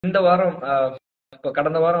இந்த வாரம் இப்போ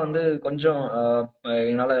கடந்த வாரம் வந்து கொஞ்சம்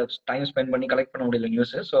என்னால் டைம் ஸ்பெண்ட் பண்ணி கலெக்ட் பண்ண முடியல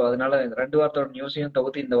நியூஸு. ஸோ அதனால 2 வாரத்தோட நியூஸையும்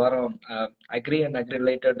தொகுத்து இந்த வாரம் agri and agree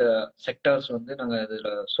related sectors வந்து நாங்கள் இதில்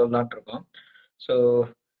சொல்லலான் இருக்கோம். ஸோ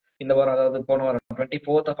இந்த வாரம், அதாவது போன வாரம்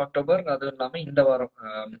 24th அக்டோபர், அதுவும் இல்லாமல் இந்த வாரம்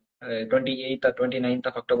 28th 29th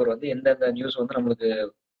அக்டோபர் வந்து எந்தெந்த நியூஸ் வந்து நம்மளுக்கு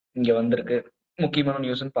இங்கே வந்திருக்கு, முக்கியமான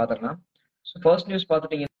நியூஸ்ன்னு பார்த்துடலாம். ஸோ ஃபர்ஸ்ட் நியூஸ்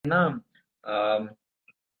பார்த்துட்டிங்கன்னா,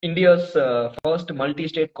 India's first multi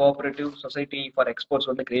state cooperative society for exports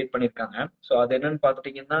வந்து கிரியேட் பண்ணியிருக்காங்க. ஸோ அது என்னன்னு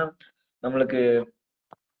பார்த்துட்டிங்கன்னா, நம்மளுக்கு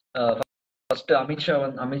ஃபர்ஸ்ட்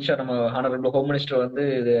அமித்ஷா நம்ம ஹானரபிள் ஹோம் மினிஸ்டர் வந்து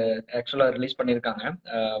இது ஆக்சுவலாக ரிலீஸ் பண்ணியிருக்காங்க.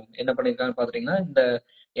 என்ன பண்ணியிருக்காங்கன்னு பார்த்துட்டிங்கன்னா, இந்த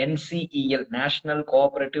NCEL நேஷனல்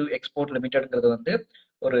கோஆபரேட்டிவ் எக்ஸ்போர்ட் லிமிடெட்ங்கிறது வந்து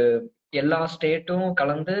ஒரு எல்லா ஸ்டேட்டும்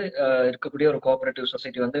கலந்து இருக்கக்கூடிய ஒரு கோஆபரேட்டிவ்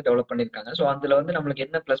சொசைட்டி வந்து டெவலப் பண்ணியிருக்காங்க. ஸோ அதில் வந்து நம்மளுக்கு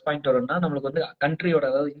என்ன ப்ளஸ் பாயிண்ட் வரும்னா, நம்மளுக்கு வந்து கண்ட்ரியோட,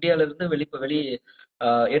 அதாவது இந்தியாவிலிருந்து வெளி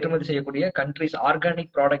ஏற்றுமதி செய்யக்கூடிய கண்ட்ரிஸ்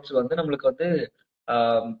ஆர்கானிக் ப்ராடக்ட்ஸ் வந்து நம்மளுக்கு வந்து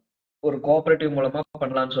ஒரு கோஆபரேட்டிவ் மூலமா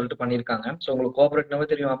பண்ணலாம்னு சொல்லிட்டு பண்ணியிருக்காங்க. ஸோ உங்களுக்கு கோஆபரேட்டிவ்னாவே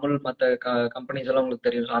தெரியும், அமுல் மற்ற கம்பெனிஸ் எல்லாம் உங்களுக்கு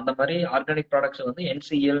தெரியும். ஸோ அந்த மாதிரி ஆர்கானிக் ப்ராடக்ட்ஸ் வந்து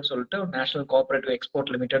NCEL சொல்லிட்டு நேஷனல் கோஆபரேட்டிவ்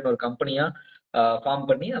எக்ஸ்போர்ட் லிமிடெட் ஒரு கம்பெனியா ஃபார்ம்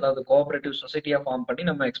பண்ணி, அதாவது கோஆபரேட்டிவ் சொசைட்டியா ஃபார்ம் பண்ணி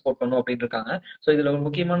நம்ம எக்ஸ்போர்ட் பண்ணுவோம் அப்படின்னு இருக்காங்க. ஸோ இதுல ஒரு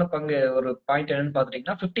முக்கியமான ஒரு பாயிண்ட் என்னன்னு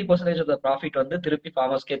பாத்துட்டீங்கன்னா, 50% ஆஃப் த ப்ராஃபிட் வந்து திருப்பி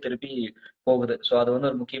ஃபார்மர்ஸ்க்கே திருப்பி போகுது. ஸோ அது வந்து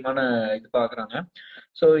ஒரு முக்கியமான இது பாக்குறாங்க.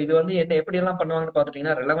 ஸோ இது வந்து எப்படியெல்லாம் பண்ணுவாங்கன்னு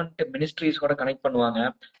பாத்துட்டீங்கன்னா, ரெலவெண்ட் மினிஸ்ட்ரிஸ் கூட கனெக்ட் பண்ணுவாங்க.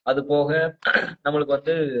 அது போக நம்மளுக்கு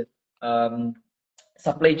வந்து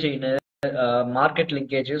supply chain, market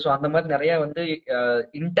linkage, so அந்த மாதிரி நிறைய வந்து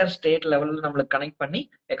இன்டர் ஸ்டேட் லெவலில் நம்மளுக்கு கனெக்ட் பண்ணி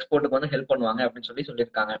எக்ஸ்போர்ட்டுக்கு வந்து ஹெல்ப் பண்ணுவாங்க அப்படின்னு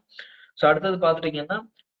சொல்லியிருக்காங்க. ஸோ அடுத்தது பார்த்துட்டீங்கன்னா,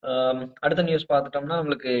 அடுத்த நியூஸ் பார்த்துட்டோம்னா,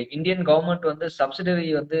 நம்மளுக்கு இந்தியன் கவர்மெண்ட் வந்து சப்சிடரி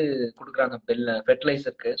வந்து கொடுக்குறாங்க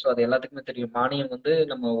ஃபெர்டிலைசருக்கு. ஸோ அது எல்லாத்துக்குமே தெரியும், மானியம் வந்து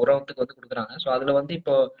நம்ம உரத்துக்கு வந்து கொடுக்குறாங்க. ஸோ அதுல வந்து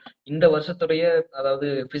இப்போ இந்த வருஷத்துடைய, அதாவது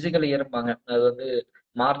பிசிக்கல் இயர்பாங்க, அது வந்து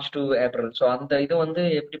மார்ச் டு ஏப்ரல். ஸோ அந்த இது வந்து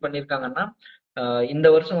எப்படி பண்ணியிருக்காங்கன்னா, இந்த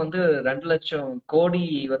வருஷம் வந்து 2 லட்சம் கோடி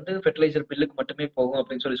வந்து ஃபெர்டிலைசர் பில்லுக்கு மட்டுமே போகும்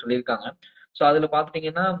அப்படின்னு சொல்லியிருக்காங்க. ஸோ அதுல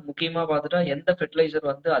பாத்துட்டீங்கன்னா, முக்கியமா பார்த்துட்டா எந்த ஃபெர்டிலைசர்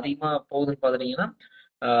வந்து அதிகமா போகுதுன்னு பாத்துட்டீங்கன்னா,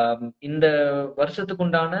 இந்த வருஷத்துக்கு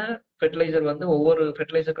உண்டான ஃபெர்டிலைசர் வந்து ஒவ்வொரு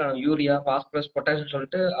ஃபெர்டிலைசருக்கான யூரியா, பாஸ்பரஸ், பொட்டாஷ்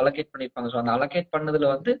சொல்லிட்டு அலோகேட் பண்ணிருப்பாங்க. ஸோ அந்த அலோகேட்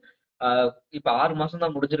பண்ணதுல வந்து இப்ப 6 மாசம்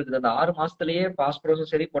தான் முடிஞ்சிருக்குது. அந்த 6 மாசத்துலயே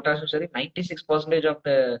பாஸ்பரஸும் சரி, பொட்டாஷும் சரி, 96% of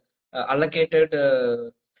the allocated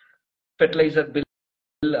fertiliser bill,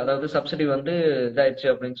 அதாவது சப்சிடி வந்து இதாயிடுச்சு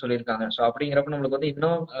அப்படின்னு சொல்லியிருக்காங்க. ஸோ அப்படிங்கிறப்ப நம்மளுக்கு வந்து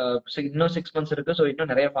இன்னும் 6 மந்த்ஸ் இருக்கு. ஸோ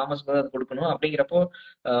இன்னும் நிறைய ஃபார்மர்ஸ்க்கு வந்து அது கொடுக்கணும். அப்படிங்கிறப்போ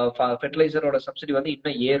ஃபெர்டிலைசரோட சப்சிடி வந்து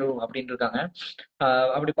இன்னும் ஏறும் அப்படின்னு இருக்காங்க.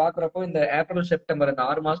 அப்படி பாக்குறப்போ இந்த ஏப்ரல் செப்டம்பர் இந்த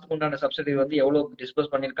 6 மாசத்துக்கு உண்டான சப்சிடி வந்து எவ்வளவு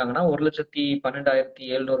டிஸ்போஸ் பண்ணிருக்காங்கன்னா,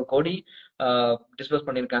 1,12,700 கோடி டிஸ்போஸ்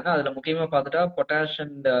பண்ணிருக்காங்க. அதுல முக்கியமா பார்த்துட்டா பொட்டாஷ்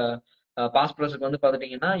அண்ட் பாஸ்பரஸுக்கு வந்து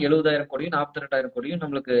பாத்துட்டீங்கன்னா 70,000 கோடியும் 42,000 கோடியும்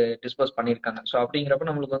நம்மளுக்கு டிஸ்போஸ் பண்ணியிருக்காங்க. ஸோ அப்படிங்கிறப்ப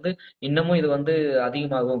நம்மளுக்கு வந்து இன்னமும் இது வந்து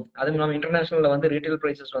அதிகமாகும். அதுவும் இல்லாமல் இன்டர்நேஷனல்ல வந்து ரீட்டைல்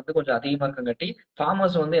பிரைசஸ் வந்து கொஞ்சம் அதிகமா இருக்கங்காட்டி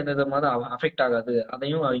ஃபார்மர்ஸ் வந்து எந்த விதமான அஃபெக்ட் ஆகாது.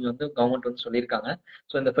 அதையும் அவங்க வந்து கவர்மெண்ட் வந்து சொல்லியிருக்காங்க.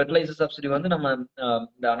 ஸோ இந்த ஃபெர்டிலைசர் சப்சிடி வந்து நம்ம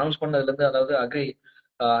இந்த அனௌன்ஸ் பண்ணதுல இருந்து, அதாவது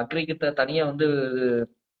அக்ரிக்கு தனியா வந்து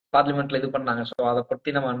பார்லிமெண்ட்ல இது பண்ணாங்க. ஸோ அதை பத்தி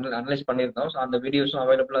நம்ம அனலைஸ் பண்ணியிருந்தோம். ஸோ அந்த வீடியோஸும்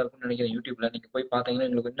அவைலபிளா இருக்கும்னு நினைக்கிறேன் யூடியூப்ல. நீங்க போய் பாத்தீங்கன்னா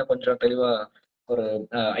உங்களுக்கு இன்னும் கொஞ்சம் தெளிவா ஒரு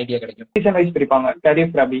ஐடியா கிடைக்கும். சீசன் வைஸ் பிரிப்பாங்க,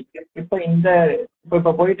 கரீஃப், ரபி. இப்போ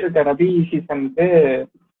போயிட்டு இருக்க ரபி சீசனுக்கு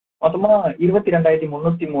மொத்தமா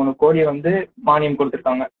 22,303 கோடி வந்து மானியம்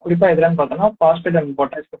கொடுத்துருக்காங்க. குறிப்பா எதுலன்னு பார்த்தோம்னா பாஸ்பேட் அண்ட்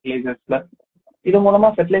பொட்டாஷ் ஃபெர்டிலைசர்ஸ்ல. இது மூலமா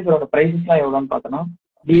ஃபெர்டிலைசரோட பிரைசஸ் எல்லாம் எவ்வளோன்னு பார்த்தோம்னா,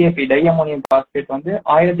 DAP டை அமோனியம் பாஸ்பேட் வந்து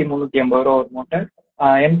 1,380 ரூபா ஒரு மூட்டை,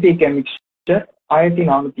 NPK மிக்சர்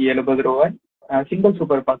 1,470 ரூபாய், சிங்கிள்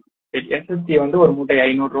சூப்பர் பாஸ்பேட் SSP வந்து ஒரு மூட்டை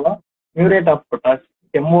 500 ரூபாய், மியூரேட் ஆஃப் பொட்டாஷ்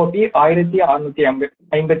MOP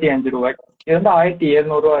 1,655 ரூபாய். இது வந்து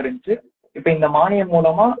 1,700 ரூபா இருந்துச்சு. இப்ப இந்த மானியம்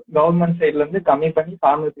மூலமா கவர்மெண்ட் சைட்ல இருந்து கம்மி பண்ணி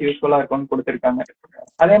ஃபார்மர்ஸ் யூஸ்ஃபுல்லா இருக்கும்னு கொடுத்துருக்காங்க.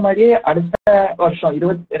 அதே மாதிரியே அடுத்த வருஷம்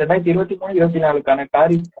 2023-24க்கான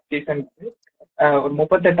காரிஃப் சீசனுக்கு ஒரு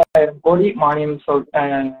 38,000 கோடி மானியம்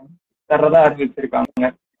தர்றதா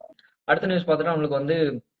அறிவிச்சிருக்காங்க. அடுத்த நியூஸ் பார்த்தோன்னா, நம்மளுக்கு வந்து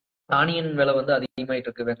ஆனியன் விலை வந்து அதிகமாயிட்டு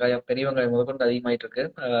இருக்கு. பெரிய வெங்காயம் முதற்கொண்டு அதிகமாயிட்டு இருக்கு.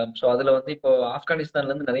 ஸோ அதுல வந்து இப்போ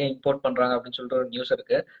ஆப்கானிஸ்தான்ல இருந்து நிறைய இம்போர்ட் பண்றாங்க அப்படின்னு சொல்லிட்டு ஒரு நியூஸ்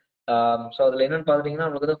இருக்கு. ஸோ அதுல என்னன்னு பாத்தீங்கன்னா,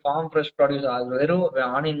 நம்மளுக்கு வந்து ஃபார்ம் ஃப்ரெஷ் ப்ராடியூஸ், அது வெறும்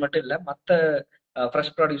ஆனியன் மட்டும் இல்ல, மற்ற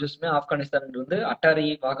ஃப்ரெஷ் ப்ராடியூசர்ஸுமே ஆப்கானிஸ்தான் வந்து அட்டாரி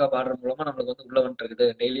வாகா பார்டர் மூலமா நம்மளுக்கு வந்து உள்ள வந்துட்டு இருக்குது.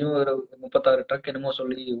 டெய்லியும் ஒரு 36 ட்ரக் என்னமோ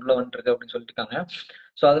சொல்லி உள்ள வந்துட்டு இருக்கு அப்படின்னு சொல்லிட்டு.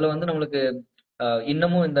 ஸோ அதுல வந்து நம்மளுக்கு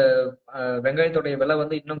இன்னமும் இந்த வெங்காயத்துடைய விலை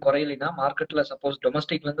வந்து இன்னும் குறையலைன்னா, மார்க்கெட்ல சப்போஸ்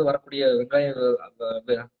டொமஸ்டிக்ல இருந்து வரக்கூடிய வெங்காய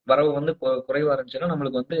வரவு வந்து குறைவா இருந்துச்சுன்னா,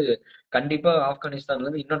 நம்மளுக்கு வந்து கண்டிப்பா ஆப்கானிஸ்தான்ல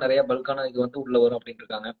இருந்து இன்னும் நிறைய பல்கான இது வந்து உள்ள வரும் அப்படின்னு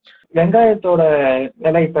இருக்காங்க. வெங்காயத்தோட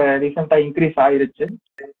விலை இப்ப ரீசெண்டா இன்க்ரீஸ் ஆயிருச்சு.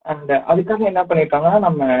 அண்ட் அதுக்காக என்ன பண்ணிருக்காங்கன்னா,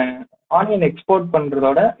 நம்ம onion export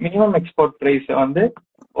பண்றதோட minimum export price வந்து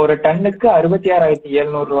ஒரு டன்னுக்கு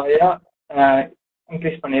 66,700 ரூபாயா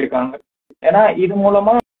இன்க்ரீஸ் பண்ணியிருக்காங்க. ஏன்னா இது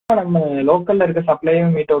மூலமா நம்ம லோக்கல்ல இருக்க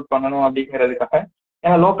சப்ளையும் மீட் அவுட் பண்ணணும் அப்படிங்கிறதுக்காக.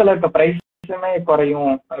 ஏன்னா லோக்கல்ல இருக்க பிரைஸுமே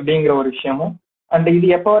குறையும் அப்படிங்கிற ஒரு விஷயமும். அண்ட் இது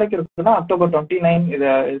எப்போ வரைக்கும் இருக்குன்னா October 29 இதை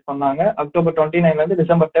சொன்னாங்க. October 29ல இருந்து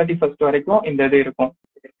December 31 வரைக்கும் இந்த இது இருக்கும்.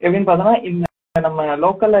 எப்படின்னு பார்த்தோம்னா இந்த நம்ம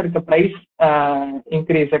லோக்கல்ல இருக்க பிரைஸ்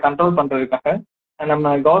இன்க்ரீஸை கண்ட்ரோல் பண்றதுக்காக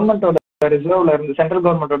நம்ம கவர்மெண்டோட ரிசர்வ்ல இருந்து சென்ட்ரல்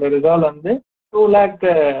கவர்மெண்டோட ரிசர்வ்ல வந்து 2 lakh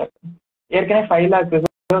ஏற்கனவே 5 lakh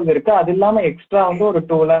ரிசர்வ் இருக்கு. அது இல்லாம எக்ஸ்ட்ரா வந்து ஒரு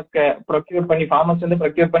 2 lakh ப்ரொக்யூர் பண்ணி ஃபார்மர்ஸ் வந்து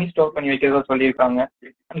ப்ரொக்யூர் பண்ணி ஸ்டோர் பண்ணி வைக்கிறதா சொல்லியிருக்காங்க.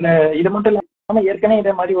 அந்த இது மட்டும் இல்லாம ஏற்கனவே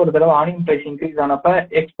இதே மாதிரி ஒரு தடவை onion price increase ஆனப்ப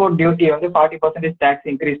export duty வந்து 40% டேக்ஸ்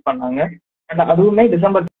இன்க்ரீஸ் பண்ணாங்க. அண்ட் அதுவுமே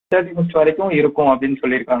December 31 வரைக்கும் இருக்கும் அப்படின்னு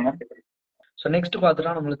சொல்லியிருக்காங்க. ஸோ நெக்ஸ்ட்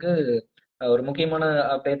பார்த்துட்டா நம்மளுக்கு ஒரு முக்கியமான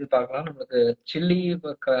அப்டேட் பார்க்கலாம். நம்மளுக்கு சில்லி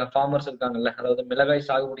ஃபார்மர்ஸ் இருக்காங்கல்ல, அதாவது மிளகாய்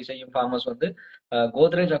சாகுபடி செய்யும் ஃபார்மர்ஸ் வந்து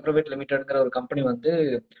கோத்ரேஜ் அக்ரோவேட் லிமிடெட்ங்கிற ஒரு கம்பெனி வந்து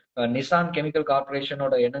நிசான் கெமிக்கல்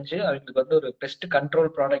கார்பரேஷனோட இணைஞ்சு அவங்களுக்கு வந்து ஒரு பெஸ்ட் கண்ட்ரோல்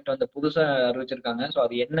ப்ராடக்ட் வந்து புதுசா அறிவிச்சிருக்காங்க. ஸோ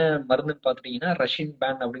அது என்ன மருந்துன்னு பார்த்துட்டீங்கன்னா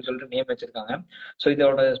Rashinban அப்படின்னு சொல்லிட்டு நேம் வச்சிருக்காங்க. ஸோ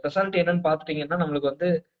இதோட ஸ்பெஷாலிட்டி என்னன்னு பார்த்துட்டீங்கன்னா நம்மளுக்கு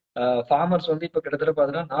வந்து ஃபார்மர்ஸ் வந்து இப்போ கிட்டத்தட்ட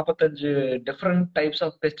பார்த்தீங்கன்னா 45 டிஃப்ரெண்ட் டைப்ஸ்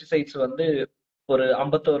ஆஃப் பெஸ்டிசைட்ஸ் வந்து ஒரு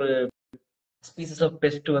 51 ஸ்பீசிஸ் ஆஃப்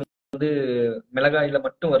பெஸ்ட் வந்து மிளகாயில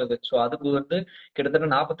மட்டும் வருது. ஸோ அதுக்கு வந்து கிட்டத்தட்ட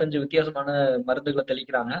 45 வித்தியாசமான மருந்துகளை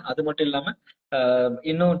தெளிக்கிறாங்க. அது மட்டும் இல்லாம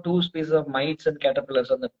இன்னும் 2 species of mites and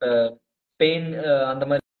caterpillars, அந்த பெயின் அந்த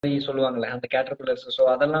மாதிரி சொல்லுவாங்கல்ல, அந்த கேட்டர்பில்லர்ஸ். ஸோ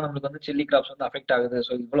அதெல்லாம் நம்மளுக்கு வந்து சில்லி கிராப்ஸ் வந்து அஃபெக்ட் ஆகுது.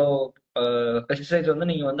 ஸோ இவ்வளோ பெஸ்டிசைட்ஸ் வந்து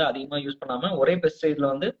நீங்க வந்து அதிகமா யூஸ் பண்ணாம ஒரே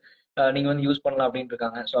பெஸ்டிசைட்ல வந்து நீங்க வந்து யூஸ் பண்ணலாம் அப்படின்னு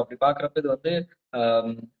இருக்காங்க. ஸோ அப்படி பாக்குறப்ப இது வந்து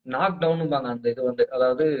நாக் டவுன்பாங்க அந்த இது வந்து,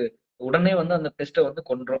 அதாவது உடனே வந்து அந்த பெஸ்ட்டை வந்து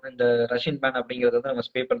கொன்றோம் இந்த Rashinban அப்படிங்கறத வந்து நம்ம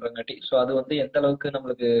ஸ்ப்ரே பண்றங்காட்டி. ஸோ அது வந்து எந்த அளவுக்கு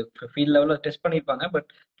நம்மளுக்கு ஃபீல்ட் லெவலில் டெஸ்ட் பண்ணியிருப்பாங்க, பட்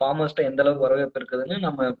ஃபார்மர்ஸ்ட்ட எந்த அளவுக்கு வரவேற்பு இருக்குதுன்னு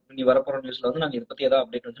நம்ம இனி வரப்போற நியூஸ்ல வந்து நாங்கள் இதை பத்தி ஏதாவது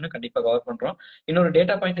அப்டேட் வந்துச்சுன்னா கண்டிப்பாக கவர் பண்றோம். இன்னொரு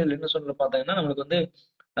டேட்டா பாயிண்ட் இதில் என்ன சொல்ல பார்த்தீங்கன்னா நம்மளுக்கு வந்து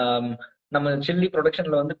நம்ம சில்லி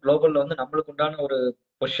ப்ரொடக்ஷன்ல வந்து குளோபல்ல வந்து நம்மளுக்கு உண்டான ஒரு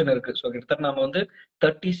பொசிஷன் இருக்கு. ஸோ கிட்டத்தட்ட நம்ம வந்து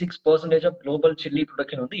 36% ஆஃப் குளோபல் சில்லி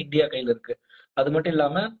ப்ரொடக்ஷன் வந்து இந்தியா கையில் இருக்கு. அது மட்டும்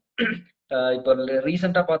இல்லாம இப்போ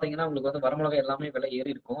ரீசெண்டா பாத்தீங்கன்னா உங்களுக்கு வந்து வரமிளகாய் எல்லாமே விலை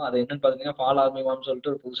ஏறி இருக்கும். அது என்னன்னு பாத்தீங்கன்னா ஃபால் ஆர்மிவான்னு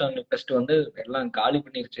சொல்லிட்டு ஒரு புதுசா பெஸ்ட் வந்து எல்லாம் காலி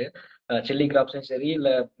பண்ணிருச்சு. சில்லி கிராப்ஸும் சரி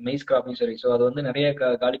இல்ல மெய்ஸ் கிராப்பும் சரி. ஸோ அது வந்து நிறைய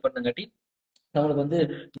காலி பண்ணங்காட்டி நம்மளுக்கு வந்து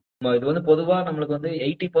இது வந்து பொதுவா நம்மளுக்கு வந்து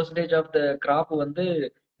 80% ஆஃப் த கிராப் வந்து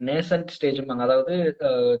நேசன்ட் ஸ்டேஜ்பாங்க. அதாவது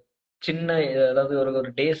சின்ன, அதாவது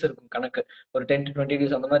ஒரு டேஸ் இருக்கும் கணக்கு, ஒரு 10 to 20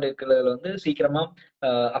 days அந்த மாதிரி இருக்கிறதுல வந்து சீக்கிரமா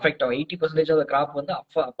அஃபெக்ட் ஆகும். 80% ஆஃப் கிராப் வந்து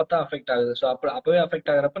அப்பதான் அஃபெக்ட் ஆகுது. ஸோ அப்பவே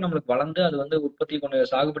அஃபெக்ட் ஆகிறப்ப நம்மளுக்கு வளர்ந்து அது வந்து உற்பத்தி கொண்ட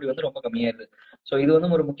சாகுபடி வந்து ரொம்ப கம்மியாயிருது. ஸோ இது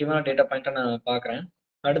வந்து ஒரு முக்கியமான டேட்டா பாயிண்டா நான் பாக்குறேன்.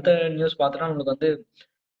 அடுத்த நியூஸ் பார்த்தோன்னா நம்மளுக்கு வந்து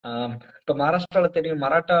இப்போ மகாராஷ்டிரால தெரியும்,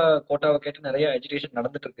 மராட்டா கோட்டாவை கேட்டு நிறைய அஜிடேஷன்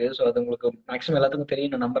நடந்துட்டு இருக்கு. ஸோ அது உங்களுக்கு மேக்ஸிமம் எல்லாத்துக்கும்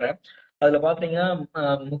தெரியும் நான் நம்புறேன். அதுல பாத்தீங்கன்னா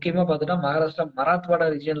முக்கியமா பாத்துட்டா மகாராஷ்டிரா மராத்வாடா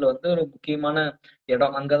ரீஜியன்ல வந்து ஒரு முக்கியமான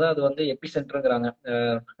இடம். அங்கதான் அது வந்து எபிசென்டருங்கிறாங்க.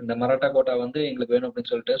 இந்த மராட்டா கோட்டா வந்து எங்களுக்கு வேணும்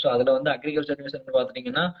அப்படின்னு சொல்லிட்டு. ஸோ அதுல வந்து அக்ரிகல்ச்சர் நியூஸ்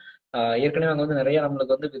பாத்துட்டீங்கன்னா ஏற்கனவே அங்க வந்து நிறைய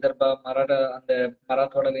நம்மளுக்கு வந்து விதர்பா மராட்டா அந்த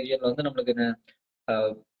மராத்வாடா ரீஜியன்ல வந்து நம்மளுக்கு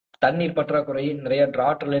தண்ணீர் பற்றாக்குறை, நிறைய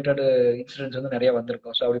டிராட் ரிலேட்டட் இன்சிடென்ட்ஸ் வந்து நிறைய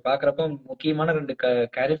வந்திருக்கும். ஸோ அப்படி பாக்குறப்ப முக்கியமான 2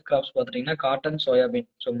 கேரிஃப் கிராப்ஸ் பாத்துட்டீங்கன்னா காட்டன், சோயாபீன்.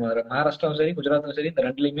 ஸோ மகாராஷ்டிராவும் சரி குஜராத்தும் சரி இந்த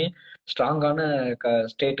ரெண்டுலையுமே ஸ்ட்ராங்கான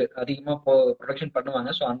ஸ்டேட், அதிகமா ப்ரொடக்ஷன்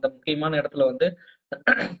பண்ணுவாங்க. ஸோ அந்த முக்கியமான இடத்துல வந்து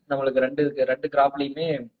நம்மளுக்கு ரெண்டு கிராப்லயுமே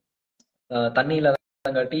தண்ணி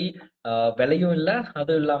இல்லாதங்காட்டி விலையும் இல்லை,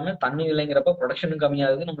 அதுவும் இல்லாம தண்ணி இல்லைங்கிறப்ப ப்ரொடக்ஷனும்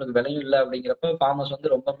கம்மியாகுது, நம்மளுக்கு விலையும் இல்லை அப்படிங்கிறப்ப ஃபார்மர்ஸ்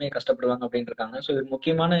வந்து ரொம்பவே கஷ்டப்படுவாங்க அப்படின்னு இருக்காங்க. ஸோ இது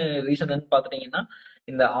முக்கியமான ரீசன் பாத்துட்டீங்கன்னா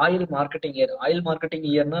இந்த ஆயில் மார்க்கெட்டிங்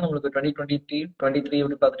இயர்னா நம்மளுக்கு 2023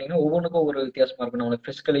 எப்படி பாத்துட்டீங்கன்னா ஒவ்வொன்றுக்கும் ஒவ்வொரு வித்தியாசமா இருக்கும். நம்மளுக்கு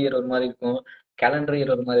ஃபிஸ்கல் இயர் ஒரு மாதிரி இருக்கும், கேலண்டர்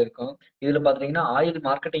இயர் ஒரு மாதிரி இருக்கும். இதுல பாத்தீங்கன்னா ஆயில்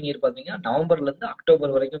மார்க்கெட்டிங் இயர் பாத்தீங்கன்னா நவம்பர்ல இருந்து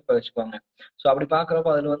அக்டோபர் வரைக்கும் இப்ப வச்சுப்பாங்க. ஸோ அப்படி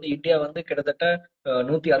பாக்குறப்ப அதுல வந்து இந்தியா வந்து கிட்டத்தட்ட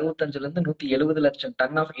 165 இருந்து 170 லட்சம்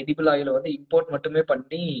டன் ஆஃப் எடிபிள் ஆயில் வந்து இம்போர்ட் மட்டுமே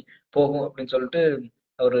பண்ணி போகும் அப்படின்னு சொல்லிட்டு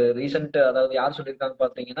ஒரு ரீசெண்ட், அதாவது யார் சொல்லியிருக்காங்க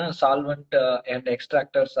பாத்தீங்கன்னா சால்வெண்ட் அண்ட்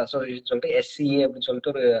எக்ஸ்ட்ராக்டர்ஸ் அசோசியேஷன் சொல்லிட்டு SCA அப்படின்னு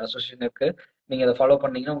சொல்லிட்டு ஒரு அசோசியேஷன் இருக்கு. நீங்க அதை ஃபாலோ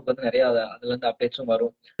பண்ணீங்கன்னா உங்களுக்கு வந்து நிறைய அதுல இருந்து அப்டேட்ஸும்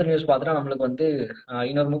வரும். நியூஸ் பார்த்துட்டா நம்மளுக்கு வந்து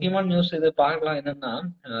இன்னொரு முக்கியமான நியூஸ் இது பார்க்கலாம். என்னன்னா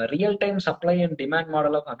real time supply and demand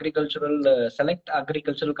model of agricultural select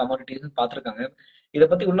agricultural commodities பார்த்துருக்காங்க. இதை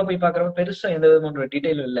பத்தி உள்ள போய் பாக்குறப்ப பெருசா எந்த விதமான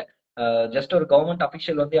டீடைலும் இல்லை. ஜஸ்ட் ஒரு கவர்மெண்ட்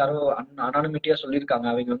அபிஷியல் வந்து யாரோ அனானிமிட்டியா சொல்லியிருக்காங்க.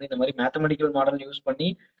 அவங்க வந்து இந்த மாதிரி மேத்தமெட்டிக்கல் மாடல் யூஸ் பண்ணி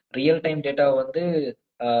ரியல் டைம் டேட்டாவை வந்து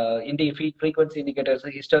ஃப்ரீக்வன்சி இண்டிகேட்டர்ஸ்,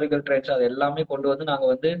 ஹிஸ்டாரிக்கல் ட்ரெண்ட்ஸ் அது எல்லாமே கொண்டு வந்து நாங்க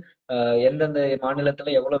வந்து எந்தெந்த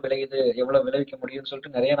மாநிலத்துல எவ்வளவு விளையுது, எவ்வளவு விளைவிக்க முடியும்னு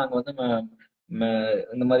சொல்லிட்டு நிறைய நாங்க வந்து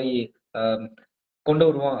இந்த மாதிரி கொண்டு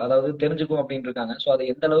வருவோம், அதாவது தெரிஞ்சுக்குவோம் அப்படின்னு இருக்காங்க. ஸோ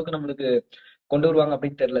அது எந்த அளவுக்கு நம்மளுக்கு கொண்டு வருவாங்க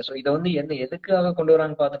அப்படின்னு தெரியல. ஸோ இதை வந்து எதுக்காக கொண்டு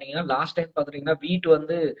வராங்கன்னு பாத்துட்டீங்கன்னா, லாஸ்ட் டைம் பாத்துட்டீங்கன்னா வீட்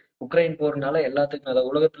வந்து உக்ரைன் போறதுனால எல்லாத்துக்கும்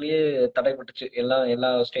அதாவது உலகத்திலேயே தடைப்பட்டுச்சு.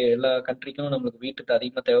 எல்லா கண்ட்ரிக்கும் நம்மளுக்கு வீட்டுக்கு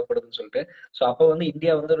அதிகமா தேவைப்படுதுன்னு சொல்லிட்டு. ஸோ அப்போ வந்து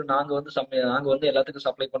இந்தியா வந்து நாங்க வந்து எல்லாத்துக்கும்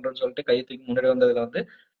சப்ளை பண்றோம்னு சொல்லிட்டு கை தூக்கி முன்னாடி வந்ததுல வந்து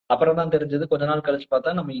அப்புறம் தான் தெரிஞ்சது. கொஞ்ச நாள் கழிச்சு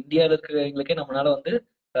பார்த்தா நம்ம இந்தியாவில இருக்கிறவங்களுக்கே நம்மளால வந்து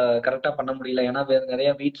கரெக்டா பண்ண முடியல. ஏன்னா நிறைய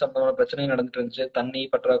வீட் சம்பந்தமான பிரச்சனையும் நடந்துட்டு இருந்துச்சு. தண்ணி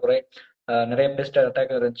பற்றாக்குறை, நிறைய பெஸ்ட்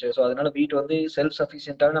அட்டாக் இருந்துச்சு. ஸோ அதனால வீட் வந்து செல்ஃப்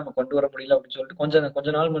சஃபிஷியன்டாவே நம்ம கொண்டு வர முடியல அப்படின்னு சொல்லிட்டு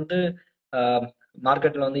கொஞ்ச நாள் வந்து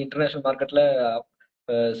மார்க்கெட்ல வந்து இன்டர்நேஷனல் மார்க்கெட்ல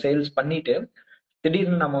சேல்ஸ் பண்ணிட்டு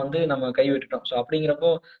திடீர்னு நம்ம கை விட்டுட்டோம். ஸோ அப்படிங்கிறப்போ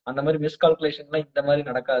அந்த மாதிரி மிஸ்கால்குலேஷன்லாம் இந்த மாதிரி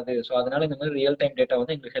நடக்காது. ஸோ அதனால இந்த மாதிரி ரியல் டைம் டேட்டா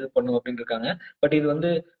வந்து எங்களுக்கு ஹெல்ப் பண்ணும் அப்படின்னு இருக்காங்க. பட் இது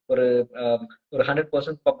வந்து ஒரு ஒரு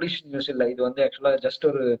 100% பப்ளிஷ் நியூஸ் இல்லை. இது வந்து ஆக்சுவலா ஜஸ்ட்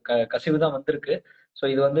ஒரு கசிவு தான் வந்திருக்கு. ஸோ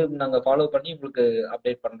இது வந்து நாங்க ஃபாலோ பண்ணி உங்களுக்கு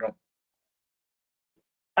அப்டேட் பண்றோம்.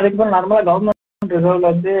 அதுக்கப்புறம் நார்மலா கவர்மெண்ட்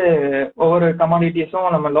ரிசர்வ்ல வந்து ஒவ்வொரு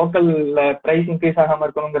கமாடிட்டிஸும் நம்ம லோக்கல்ல பிரைஸ் இன்க்ரீஸ் ஆகாம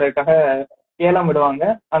இருக்கணுங்கிறதுக்காக ஏலம் விடுவாங்க.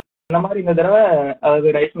 அந்த மாதிரி இந்த தடவை அதாவது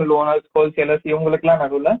ரைஸ் மில் ஓனர்ஸ், ஹோல்சேலர்ஸ் இவங்களுக்குலாம்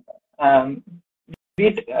நடுவில்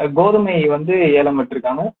கோதுமை வந்து ஏலம்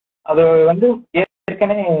விட்டுருக்காங்க. அது வந்து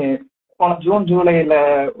ஏற்கனவே போன ஜூன் ஜூலைல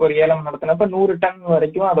ஒரு ஏலம் நடத்தினப்ப 100 டன்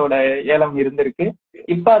வரைக்கும் அதோட ஏலம் இருந்திருக்கு.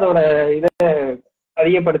 இப்ப அதோட இதை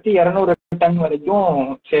அதிகப்படுத்தி 200 டன் வரைக்கும்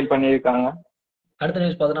சேல் பண்ணியிருக்காங்க. அடுத்த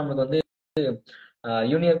நியூஸ் பார்த்தா நம்மளுக்கு வந்து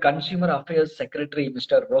union consumer affairs secretary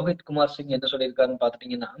mister Rohit Kumar Singh என்ன சொல்லியிருக்காருன்னு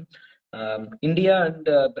பாத்துட்டீங்கன்னா, இந்தியா அண்ட்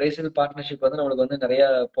பிரேசில் பார்ட்னர்ஷிப் வந்து நம்மளுக்கு வந்து நிறைய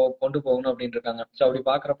கொண்டு போகணும் அப்படின்னு இருக்காங்க. ஸோ அப்படி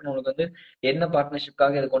பாக்குறப்ப நம்மளுக்கு வந்து என்ன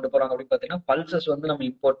பார்ட்னர்ஷிப்காக இதை கொண்டு போறாங்க அப்படின்னு பாத்தீங்கன்னா, பல்சஸ் வந்து நம்ம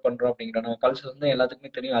இம்போர்ட் பண்றோம் அப்படிங்கிறோம். நம்ம பல்சஸ் வந்து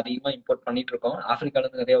எல்லாத்துக்குமே தெரியும், அதிகமா இம்போர்ட் பண்ணிட்டு இருக்கோம். ஆப்பிரிக்கால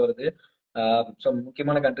இருந்து நிறைய வருது. ஸோ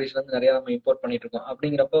முக்கியமான கண்ட்ரீஸ்ல இருந்து நிறைய நம்ம இம்போர்ட் பண்ணிட்டு இருக்கோம்.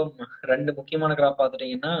 அப்படிங்கிறப்போ 2 முக்கியமான கிராப்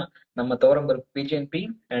பாத்துட்டீங்கன்னா, நம்ம துவரம்பருப்பு பிஜிஎன்பி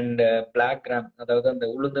அண்ட் பிளாக் கிராம், அதாவது அந்த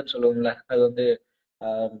உளுந்துன்னு சொல்லுவோம்ல, அது வந்து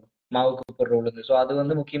மாவுக்கு போடுற உளுந்து. ஸோ அது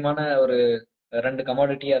வந்து முக்கியமான ஒரு 2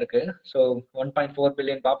 கமாடிட்டியா இருக்கு. ஸோ 1.4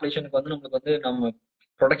 பில்லியன் பாப்புலேஷனுக்கு வந்து நம்மளுக்கு வந்து நம்ம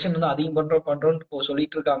ப்ரொடக்ஷன் வந்து அதிகம் பண்றோம்னு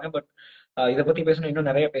சொல்லிட்டு இருக்காங்க. பட் இதை பத்தி பேசணும் இன்னும்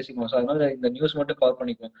நிறைய பேசிக்குவோம். ஸோ அதனால இந்த நியூஸ் மட்டும் கவர்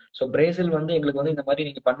பண்ணிக்குவோம். ஸோ பிரேசில் வந்து எங்களுக்கு வந்து இந்த மாதிரி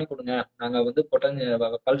நீங்க பண்ணி கொடுங்க, நாங்க வந்து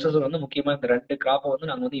பல்சஸ் வந்து முக்கியமா இந்த 2 கிராப்பை வந்து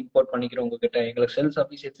நாங்க வந்து இம்போர்ட் பண்ணிக்கிறோம் உங்ககிட்ட, எங்களுக்கு செல்ஃப்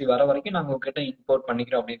சஃபிஷியன்சி வர வரைக்கும் நாங்க உங்ககிட்ட இம்போர்ட்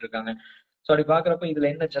பண்ணிக்கிறோம் அப்படின்னு இருக்காங்க. ஸோ அப்படி பாக்குறப்ப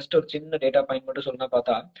இதுல என்ன ஜஸ்ட் ஒரு சின்ன டேட்டா பாயிண்ட் மட்டும் சொல்லணும்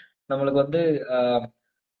பார்த்தா, நம்மளுக்கு வந்து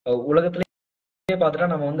உலகத்துல பாத்துட்டா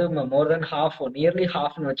நம்ம வந்து மோர் தென் ஹாஃப், நியர்லி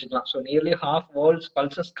ஹாஃப்னு வச்சுக்கலாம். So nearly half world's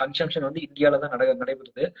pulses consumption வந்து இந்தியாவில தான்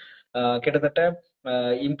நடைபெறுது. கிட்டத்தட்ட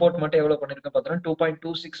இம்போர்ட் மட்டும் எவ்வளவு பண்ணிருக்கோம் பார்த்தோம்னா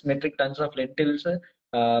 2.26 மெட்ரிக் டன்ஸ் ஆஃப் லென்டில்ஸ்.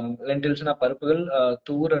 லென்டில்ஸ்னா பருப்புகள்,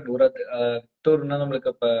 தூர் அண்ட் உரத். தூர்னா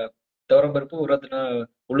நம்மளுக்கு இப்ப துவரம்பருப்பு, உரத்துனா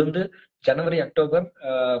உளுந்து. ஜனவரி அக்டோபர்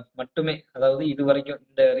மட்டுமே, அதாவது இது வரைக்கும்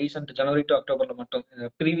இந்த ரீசெண்ட் ஜனவரி டு அக்டோபர்ல மட்டும்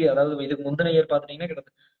அதாவது இதுக்கு முந்தின இயர் பாத்தீங்கன்னா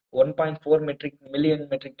கிட்டத்தட்ட 1.4 மில்லியன்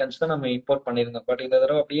மெட்ரிக் டன்ஸ் தான் நம்ம இம்போர்ட் பண்ணியிருந்தோம். பட் இந்த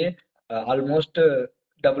தடவை அப்படியே almost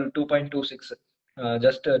double 2.26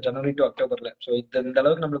 just January to அக்டோபர்ல. So இந்த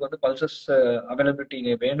அளவுக்கு நம்மளுக்கு வந்து பல்சஸ்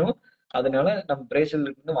அவைலபிலிட்டி வேணும். அதனால நம்ம பிரேசில்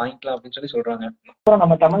இருந்து வாங்கிக்கலாம் அப்படின்னு சொல்லி சொல்றாங்க. அப்புறம்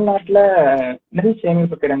நம்ம தமிழ்நாட்டுல நெல்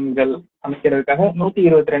சேமிப்பு கிடங்குகள் அமைக்கிறதுக்காக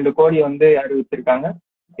 122 கோடி வந்து அறிவிச்சிருக்காங்க.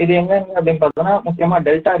 இது எங்க அப்படின்னு பார்த்தோம்னா முக்கியமா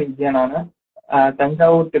டெல்டா ரீஜியனான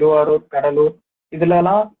தஞ்சாவூர், திருவாரூர், கடலூர் இதுல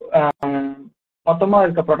எல்லாம் மொத்தமா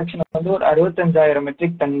இருக்க ப்ரொடக்ஷன் வந்து ஒரு 65,000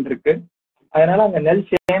 மெட்ரிக் டன் இருக்கு. அதனால அங்க நெல்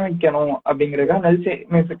சேமிக்கணும் அப்படிங்கிறதுக்காக நெல்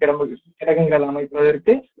சேமிப்பு கிடங்குகள்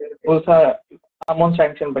அமைப்பதற்கு புதுசா அமௌண்ட்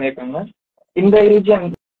சாங்ஷன் பண்ணியிருக்காங்க. இந்த ரீஜியன்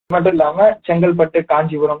மட்டும் இல்லாம செங்கல்பட்டு,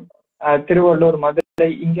 காஞ்சிபுரம், திருவள்ளூர், மதுரை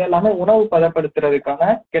இங்க எல்லாமே உணவு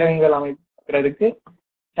பதப்படுத்துறதுக்கான கிடங்குகள் அமைக்கிறதுக்கு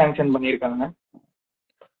சாங்ஷன் பண்ணியிருக்காங்க.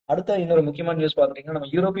 அடுத்த இன்னொரு முக்கியமான நியூஸ் பாத்தீங்கன்னா, நம்ம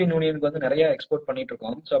யூரோப்பியன் யூனியனுக்கு வந்து நிறைய எக்ஸ்போர்ட் பண்ணிட்டு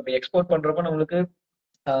இருக்கோம். ஸோ அப்படி எக்ஸ்போர்ட் பண்றப்ப நம்மளுக்கு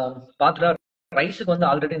பாத்துட்டா ரைஸுக்கு வந்து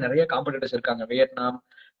ஆல்ரெடி நிறைய காம்படிட்டர்ஸ் இருக்காங்க. வியட்நாம்,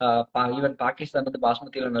 ஈவன் பாகிஸ்தான் வந்து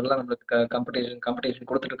பாஸ்மதியில நல்லா நம்மளுக்கு காம்படிஷன்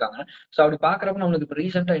கொடுத்துட்டு இருக்காங்க. ஸோ அப்படி பாக்குறப்ப நம்மளுக்கு இப்போ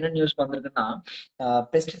ரீசெண்டா என்ன நியூஸ் வந்திருக்குன்னா,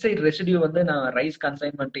 பெஸ்டிசைட் ரெசிடியூ வந்து ரைஸ்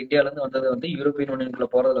கன்சைன்மெண்ட் இந்தியால இருந்து வந்தது வந்து யூரோப்பியன் யூனியனுக்குள்ள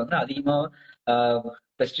போறதுல வந்து அதிகமா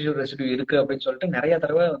பெஸ்டிசைட் ரெசிடியூ இருக்கு அப்படின்னு சொல்லிட்டு நிறைய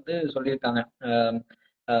தடவை வந்து சொல்லியிருக்காங்க.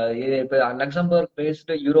 இப்போ Luxembourg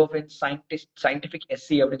based European scientific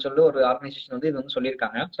SC அப்படின்னு சொல்லி ஒரு ஆர்கனைசேஷன் வந்து இது வந்து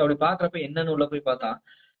சொல்லியிருக்காங்க. ஸோ அப்படி பாக்குறப்ப என்னன்னு உள்ள போய் பார்த்தா,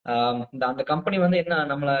 அந்த கம்பெனி வந்து என்ன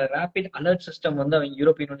நம்மள ரேபிட் அலர்ட் சிஸ்டம் வந்து அவங்க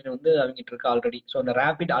யூரோப்பியன் யூனியன் வந்து அவங்கிட்டு இருக்கு ஆல்ரெடி. ஸோ அந்த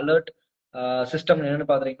ரேபிட் அலர்ட் சிஸ்டம் என்னன்னு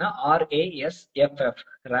பாத்தீங்கன்னா RASFF,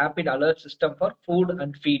 rapid alert system for food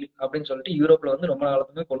and feet அப்படின்னு சொல்லிட்டு யூரோப்ல வந்து ரொம்ப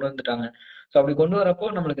காலத்துமே கொண்டு வந்துட்டாங்க. ஸோ அப்படி கொண்டு வரப்போ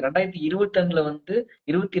நம்மளுக்கு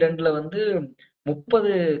 2022ல வந்து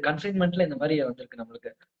 30 கன்சைன்மெண்ட்ல இந்த மாதிரி வந்திருக்கு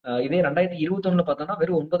நம்மளுக்கு. இதே 2021 பார்த்தோம்னா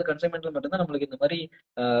வெறும் 9 கன்சைன்மெண்ட்ல மட்டும்தான் நம்மளுக்கு இந்த மாதிரி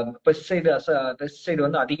பெஸ்டிசைடு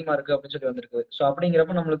வந்து அதிகமா இருக்கு அப்படின்னு சொல்லி வந்திருக்கு. ஸோ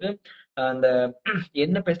அப்படிங்கிறப்ப நம்மளுக்கு அந்த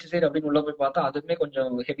என்ன பெஸ்டிசைடு அப்படின்னு உள்ள போய் பார்த்தா அதுவுமே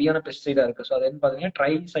கொஞ்சம் ஹெவியான பெஸ்டிசைடா இருக்கு. ஸோ அது என்ன பாத்தீங்கன்னா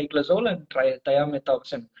ட்ரை சைக்ளசோல் அண்ட்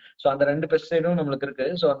தயாமெத்தாக்சன். ஸோ அந்த 2 பெஸ்டிசைடும் நம்மளுக்கு இருக்கு.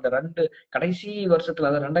 ஸோ அந்த 2 கடைசி வருஷத்துல,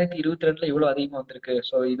 அதாவது 2022ல இவ்வளவு அதிகமா வந்திருக்கு.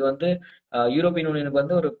 ஸோ இது வந்து யூரோப்பியன் யூனியனுக்கு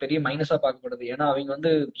வந்து ஒரு பெரிய மைனஸா பார்க்கப்படுது. ஏன்னா அவங்க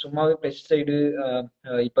வந்து சும்மாவே பெஸ்டிசைடு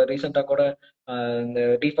இப்ப ரீசெண்டா கூட இந்த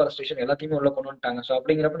டீஃபாரஸ்டேஷன் எல்லாத்தையுமே உள்ள கொண்டு வந்துட்டாங்க. ஸோ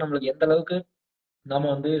அப்படிங்கிறப்ப நம்மளுக்கு எந்த அளவுக்கு நாம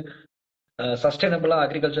வந்து சஸ்டைனபிளா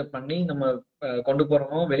அக்ரிகல்ச்சர் பண்ணி நம்ம கொண்டு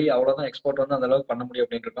போறோமோ வெளியே, அவ்வளவுதான் எக்ஸ்போர்ட் வந்து அந்த அளவுக்கு பண்ண முடியும்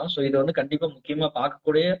அப்படின்னு இருக்கோம். ஸோ இது வந்து கண்டிப்பா முக்கியமா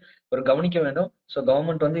பார்க்கக்கூடிய ஒரு கவனிக்க வேண்டும். ஸோ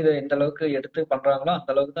கவர்மெண்ட் வந்து இதை எந்த அளவுக்கு எடுத்து பண்றாங்களோ அந்த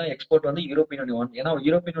அளவுக்கு தான் எக்ஸ்போர்ட் வந்து யூரோப்பியன் யூனியன். ஏன்னா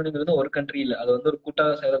யூரோப்பியன் யூனியன் வந்து ஒரு கண்ட்ரி இல்லை, அது வந்து ஒரு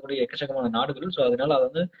கூட்டாக செயலக்கூடிய எக்கச்சக்கமான நாடுகள். ஸோ அதனால அதை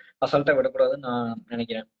வந்து அசால்ட்டா விடக்கூடாதுன்னு நான்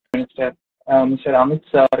நினைக்கிறேன். மிஸ்டர் அமித்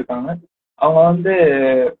ஷா இருக்காங்க. அவங்க வந்து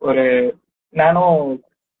ஒரு நானோ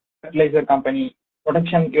ஃபெர்டிலைசர் கம்பெனி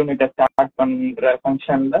ப்ரொடக்ஷன் யூனிட்டை ஸ்டார்ட் பண்ற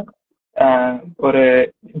ஃபங்க்ஷன்ல ஒரு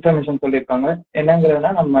இன்ஃபர்மேஷன் சொல்லியிருக்காங்க. என்னங்கிறதுனா,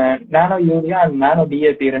 நம்ம நானோ யூரியா அண்ட் நானோ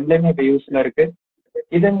டிஏபி ரெண்டுலேயுமே இப்போ யூஸ்ல இருக்கு.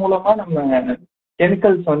 இதன் மூலமா நம்ம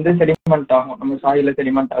கெமிக்கல்ஸ் வந்து செடிமெண்ட் ஆகும், நம்ம சாயில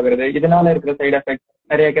செடிமெண்ட் ஆகுறது. இதனால இருக்கிற சைடு எஃபெக்ட்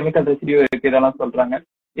நிறைய கெமிக்கல் ரெசிடியூ இருக்கு, இதெல்லாம் சொல்றாங்க.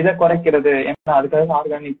 இதை குறைக்கிறது, ஏன்னா அதுக்காக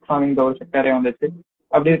ஆர்கானிக் ஃபார்மிங் ஒரு செக்டரே வந்துச்சு.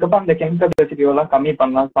 அப்படி இருக்கப்ப அந்த கெமிக்கல் ரெசிடியூ எல்லாம் கம்மி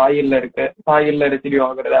பண்ணலாம், சாயில்ல ரெசிடியூ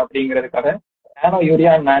ஆகுறது அப்படிங்கிறதுக்காக நானோ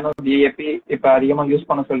யூரியா அண்ட் நானோ டிஏபி இப்ப அதிகமா யூஸ்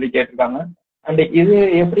பண்ண சொல்லி கேட்டிருக்காங்க. அண்ட் இது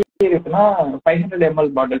எப்படி இருக்குன்னா 500 ml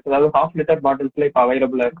பாட்டில்ஸ், அதாவது 1/2 லிட்டர் பாட்டில்ஸ்ல இப்ப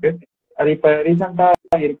அவைலபிளா இருக்கு. அது இப்ப ரீசெண்டா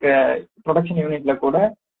இருக்க ப்ரொடக்ஷன் யூனிட்ல கூட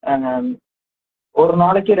ஒரு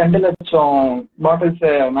நாளைக்கு 2 லட்சம் பாட்டில்ஸ்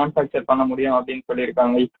மேனுஃபேக்சர் பண்ண முடியும் அப்படின்னு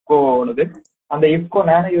சொல்லியிருக்காங்க இப்கோனது. அந்த இப்கோ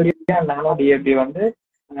நானோ யூரியா நானோ டிஏபி வந்து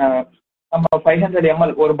நம்ம 500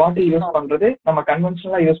 ml ஒரு பாட்டில் யூஸ் பண்றது நம்ம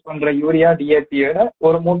கன்வென்ஷனலா யூஸ் பண்ற யூரியா டிஏபியோட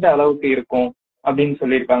ஒரு மூட்டை அளவுக்கு இருக்கும் அப்படின்னு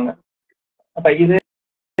சொல்லியிருக்காங்க. அப்ப இது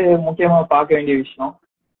முக்கியமா பார்க்க வேண்டிய விஷயம்.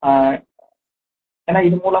 ஏன்னா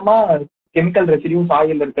இது மூலமா கெமிக்கல் ரெசிடியூ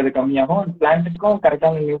சாயில் இருக்கிறது கம்மியாகும், பிளான்ட்டுக்கும்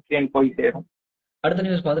கரெக்டான நியூட்ரியன்ட் போய் சேரும். அடுத்த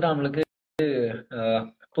நியூஸ் பார்த்துட்டு நம்மளுக்கு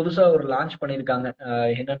புதுசா ஒரு லான்ச் பண்ணியிருக்காங்க.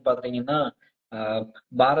 என்னன்னு பாத்தீங்கன்னா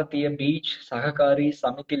பாரதிய பீச் சககாரி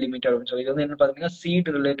சமிதி லிமிடெட் அப்படின்னு சொல்லி. இது வந்து என்ன பாத்தீங்கன்னா சீட்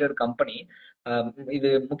ரிலேட்டட் கம்பெனி. இது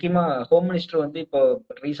முக்கியமா ஹோம் மினிஸ்டர் வந்து இப்போ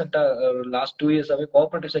ரீசெண்டா லாஸ்ட் 2 இயர்ஸாவே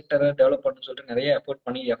கோஆபரேட்டிவ் செக்டரை டெவலப் பண்ணணும்னு சொல்லிட்டு நிறைய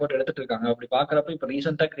எஃபோர்ட் எடுத்துட்டு இருக்காங்க. அப்படி பாக்குறப்ப இப்போ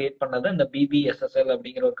ரீசெண்டா கிரியேட் பண்ணது இந்த பிபிஎஸ்எஸ்எல்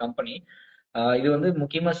அப்படிங்கிற ஒரு கம்பெனி. இது வந்து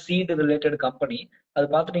முக்கியமா சீட் ரிலேட்டட் கம்பெனி. அது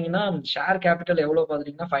பாத்துட்டீங்கன்னா ஷேர் கேபிட்டல் எவ்வளவு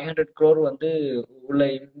பாத்துட்டீங்கன்னா 500 crore வந்து உள்ள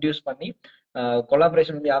இன்டியூஸ் பண்ணி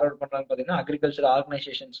கொலாபரேஷன் வந்து யாரோட பண்றாங்க பாத்தீங்கன்னா அக்ரிகல்ச்சர்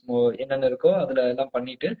ஆர்கனைசேஷன்ஸ் என்னென்ன இருக்கோ அதுல எல்லாம்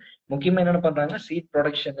பண்ணிட்டு முக்கியமா என்னென்ன பண்றாங்க சீட்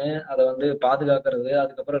ப்ரொடக்ஷனு, அதை வந்து பாதுகாக்கிறது,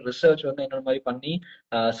 அதுக்கப்புறம் ரிசர்ச் வந்து என்னென்ன மாதிரி பண்ணி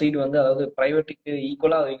சீட் வந்து அதாவது பிரைவேட்டுக்கு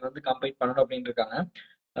ஈக்குவலா அவங்க வந்து கம்பைட் பண்ணணும் அப்படின்னு இருக்காங்க.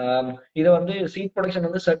 இதை வந்து சீட் ப்ரொடக்ஷன்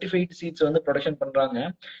வந்து சர்டிஃபைட் சீட்ஸ் வந்து ப்ரொடக்ஷன் பண்றாங்க.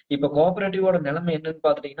 இப்போ கோஆபரேட்டிவோட நிலைமை என்னன்னு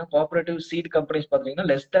பாத்துட்டீங்கன்னா கோஆபரேட்டிவ் சீட் கம்பெனிஸ் பாத்தீங்கன்னா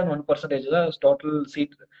less than 1% தான் டோட்டல்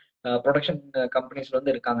சீட் ப்ரொடக்ஷன் கம்பெனிஸ்ல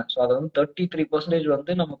வந்து இருக்காங்க. ஸோ அதை வந்து 33%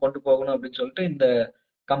 வந்து நம்ம கொண்டு போகணும் அப்படின்னு சொல்லிட்டு இந்த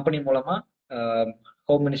கம்பெனி மூலமா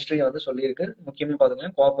ஹோம் மினிஸ்ட்ரி வந்து சொல்லியிருக்கு. முக்கியமா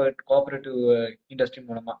பாத்தீங்கன்னா கோஆபரேட்டிவ் இண்டஸ்ட்ரி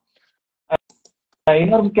மூலமா.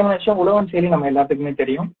 இன்னொரு முக்கியமான விஷயம், உழவன் செயலி நம்ம எல்லாத்துக்குமே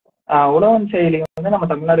தெரியும். உழவன் செயலி வந்து நம்ம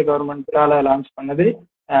தமிழ்நாடு கவர்மெண்டால லான்ச் பண்ணது.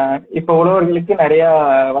 இப்போ உழவர்களுக்கு நிறைய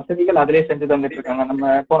வசதிகள் அதிலே செஞ்சு தந்துட்டு இருக்காங்க. நம்ம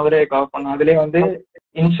போன தடவை கவர் பண்ணோம், அதுலேயே வந்து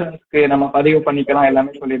இன்சூரன்ஸ்க்கு நம்ம பதிவு பண்ணிக்கலாம்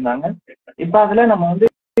எல்லாமே சொல்லியிருந்தாங்க. இப்போ அதுல நம்ம வந்து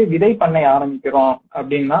விதை பண்ணை ஆரம்பிக்கிறோம்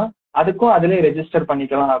அப்படின்னா அதுக்கும் அதிலே ரெஜிஸ்டர்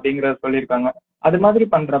பண்ணிக்கலாம் அப்படிங்கறத சொல்லியிருக்காங்க. அது மாதிரி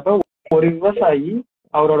பண்றப்ப ஒரு விவசாயி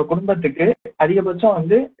அவரோட குடும்பத்துக்கு அதிகபட்சம்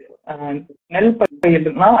வந்து நெல்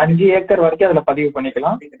பயிர்னா 5 ஏக்கர் வரைக்கும் அதுல பதிவு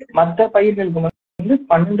பண்ணிக்கலாம். மற்ற பயிர்களுக்கு வந்து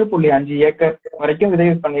 12.5 ஏக்கர் வரைக்கும் விதை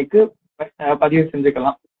விற்பனைக்கு பதிவு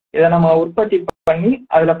செஞ்சுக்கலாம். இதை நம்ம உற்பத்தி பண்ணி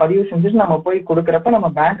அதுல பதிவு செஞ்சுட்டு நம்ம போய் கொடுக்குறப்ப நம்ம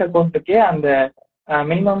பேங்க் அக்கௌண்ட்டுக்கே அந்த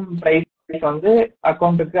மினிமம் பிரைஸ் வந்து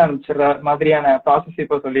அக்கௌண்ட்டுக்கு அனுப்பிச்சிடுற மாதிரியான ப்ராசஸ்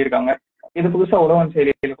இப்போ சொல்லியிருக்காங்க. இது புதுசா உழவன்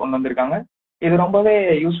செயலியில் கொண்டு வந்திருக்காங்க. இது ரொம்பவே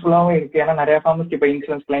யூஸ்ஃபுல்லாகவும் இருக்கு. ஏன்னா நிறைய ஃபார்மர்ஸ்க்கு இப்போ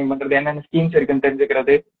இன்சூரன்ஸ் கிளைம் பண்றது, என்னென்ன ஸ்கீம்ஸ் இருக்குன்னு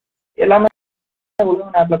தெரிஞ்சுக்கிறது எல்லாமே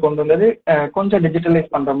உழவன் ஆப்ல கொண்டு வந்தது கொஞ்சம்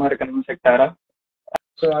டிஜிட்டலைஸ் பண்ற மாதிரி இருக்கு நம்ம செக்டாரா.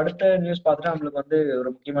 ஸோ அடுத்த நியூஸ் பார்த்துட்டு நம்மளுக்கு வந்து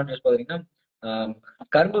ஒரு முக்கியமான நியூஸ் பார்த்தீங்கன்னா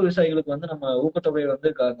கரும்பு விவசாயிகளுக்கு வந்து நம்ம ஊக்கத்தொகை வந்து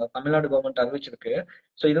தமிழ்நாடு கவர்மெண்ட் அறிவிச்சிருக்கு.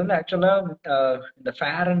 ஸோ இது வந்து ஆக்சுவலா இந்த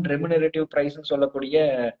ஃபேர் அண்ட் ரெமுனரேட்டிவ் பிரைஸ்ன்னு சொல்லக்கூடிய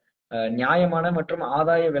நியாயமான மற்றும்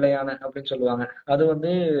ஆதாய விலையான அப்படின்னு சொல்லுவாங்க. அது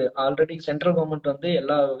வந்து ஆல்ரெடி சென்ட்ரல் கவர்மெண்ட் வந்து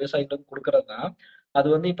எல்லா விவசாயிகளுக்கும் கொடுக்கறது தான். அது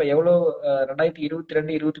வந்து இப்ப எவ்வளவு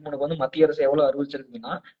 2022-23 வந்து மத்திய அரசு எவ்வளவு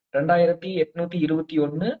அறிவிச்சிருக்குன்னா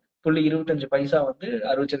 2821 0.25 வந்து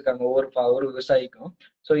அறிவிச்சிருக்காங்க ஒரு விவசாயிக்கும்.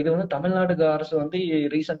 ஸோ இது வந்து தமிழ்நாடு அரசு வந்து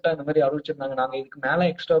ரீசெண்டா இந்த மாதிரி அறிவிச்சிருந்தாங்க. நாங்க இதுக்கு மேல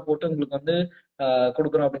எக்ஸ்ட்ரா போட்டு உங்களுக்கு வந்து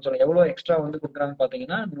கொடுக்குறோம் அப்படின்னு சொல்லி. எவ்வளவு எக்ஸ்ட்ரா வந்து கொடுக்குறாங்கன்னு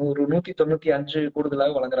பாத்தீங்கன்னா 195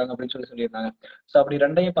 கூடுதலாக வழங்குறாங்க அப்படின்னு சொல்லியிருந்தாங்க. ஸோ அப்படி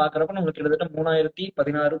ரெண்டையும் பாக்குறப்ப நம்மளுக்கு கிட்டத்தட்ட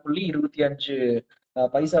 3016.25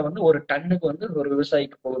 பைசா வந்து ஒரு டன்னுக்கு வந்து ஒரு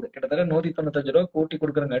விவசாயிக்கு போகுது. கிட்டத்தட்ட 195 ரூபா கூட்டி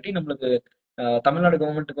கொடுக்குறங்காட்டி நம்மளுக்கு தமிழ்நாடு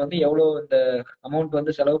கவர்மெண்ட்டுக்கு வந்து எவ்வளவு இந்த அமௌண்ட்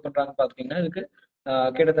வந்து செலவு பண்றாங்கன்னு பாத்தீங்கன்னா இதுக்கு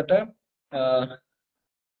கிட்டத்தட்ட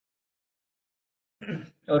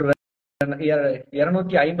ஒரு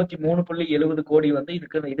 253.70 கோடி வந்து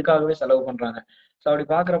இதுக்காகவே செலவு பண்றாங்க. ஸோ அப்படி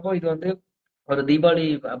பாக்குறப்போ இது வந்து ஒரு தீபாவளி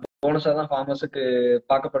போனஸா தான் ஃபார்மர்ஸுக்கு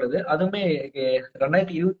பார்க்கப்படுது. அதுவுமே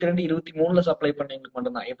 2022-23 சப்ளை பண்ணவங்களுக்கு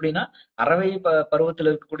மட்டும்தான். எப்படின்னா அரவை பருவத்தில்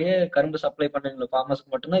இருக்கக்கூடிய கரும்பு சப்ளை பண்ணவங்களுக்கு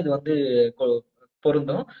ஃபார்மர்ஸ்க்கு மட்டும்தான் இது வந்து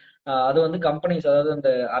பொருந்தும். அது வந்து கம்பெனிஸ், அதாவது அந்த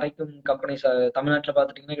அரைக்கும் கம்பெனிஸ் தமிழ்நாட்டில்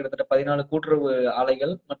பார்த்துட்டீங்கன்னா கிட்டத்தட்ட 14 கூட்டுறவு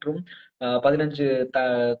ஆலைகள் மற்றும் 15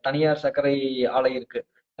 தனியார் சர்க்கரை ஆலை இருக்கு.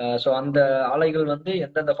 ஸோ அந்த ஆலைகள் வந்து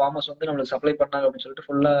எந்தெந்த ஃபார்மர்ஸ் வந்து நம்மளுக்கு சப்ளை பண்ணாங்க அப்படின்னு சொல்லிட்டு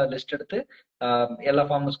ஃபுல்லா லிஸ்ட் எடுத்து எல்லா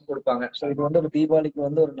ஃபார்மர்ஸ்க்கும் கொடுப்பாங்க. ஸோ இது வந்து ஒரு தீபாவளிக்கு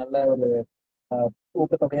வந்து ஒரு நல்ல ஒரு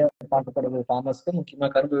ஊக்கத்தொகையா பார்க்கப்படுது ஃபார்மர்ஸ்க்கு, முக்கியமா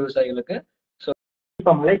கரும்பு விவசாயிகளுக்கு. ஸோ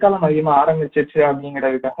இப்ப மழைக்காலம் அதிகமா ஆரம்பிச்சிருச்சு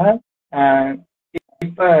அப்படிங்கிறதுக்காக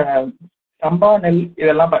இப்ப சம்பா நெல்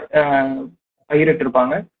இதெல்லாம் பயிரிட்டு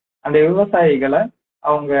இருப்பாங்க. அந்த விவசாயிகளை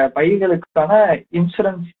அவங்க பயிர்களுக்கான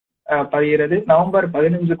இன்சூரன்ஸ் பதிகிறது நவம்பர்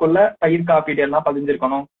 15க்குள்ள பயிர் காப்பீடு எல்லாம்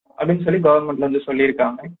பதிஞ்சிருக்கணும் அப்படின்னு சொல்லி கவர்மெண்ட்ல வந்து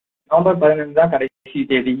சொல்லியிருக்காங்க. நவம்பர் 15 தான் கடைசி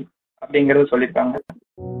தேதி அப்படிங்கறது சொல்லியிருக்காங்க.